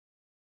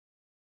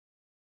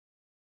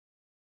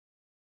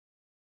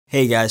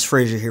Hey guys,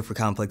 Fraser here for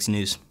Complex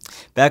News.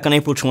 Back on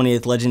April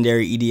 20th,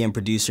 legendary EDM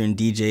producer and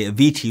DJ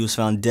Avicii was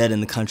found dead in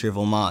the country of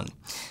Oman.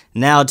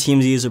 Now,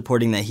 TMZ is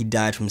reporting that he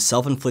died from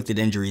self-inflicted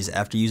injuries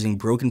after using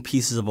broken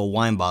pieces of a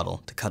wine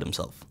bottle to cut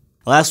himself.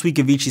 Last week,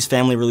 Avicii's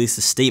family released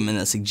a statement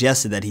that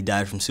suggested that he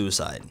died from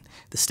suicide.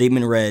 The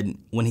statement read,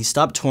 "When he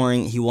stopped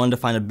touring, he wanted to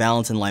find a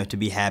balance in life to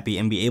be happy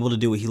and be able to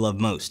do what he loved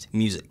most,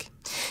 music.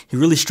 He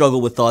really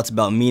struggled with thoughts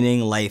about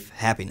meaning, life,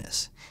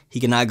 happiness. He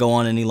could not go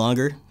on any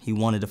longer. He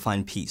wanted to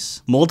find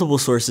peace." Multiple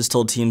sources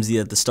told TMZ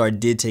that the star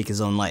did take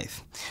his own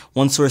life.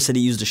 One source said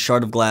he used a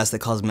shard of glass that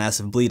caused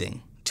massive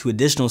bleeding. Two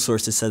additional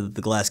sources said that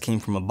the glass came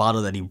from a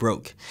bottle that he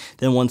broke.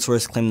 Then one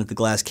source claimed that the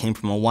glass came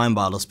from a wine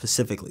bottle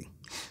specifically.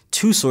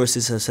 Two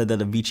sources have said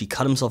that Avicii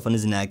cut himself on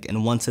his neck,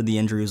 and one said the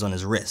injury was on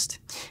his wrist.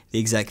 The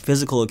exact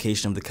physical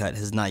location of the cut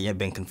has not yet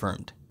been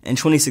confirmed. In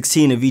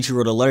 2016, Avicii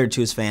wrote a letter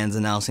to his fans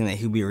announcing that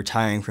he would be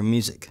retiring from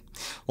music.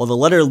 While the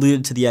letter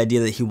alluded to the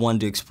idea that he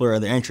wanted to explore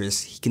other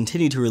interests, he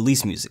continued to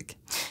release music.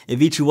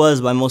 Avicii was,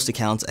 by most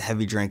accounts, a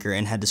heavy drinker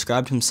and had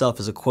described himself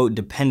as a, quote,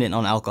 dependent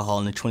on alcohol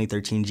in a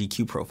 2013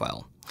 GQ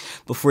profile.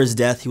 Before his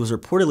death, he was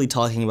reportedly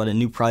talking about a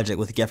new project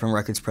with Geffen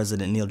Records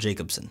president Neil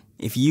Jacobson.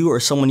 If you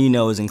or someone you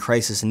know is in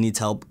crisis and needs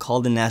help,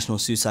 call the National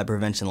Suicide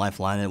Prevention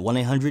Lifeline at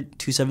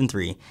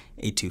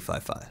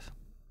 1-800-273-8255.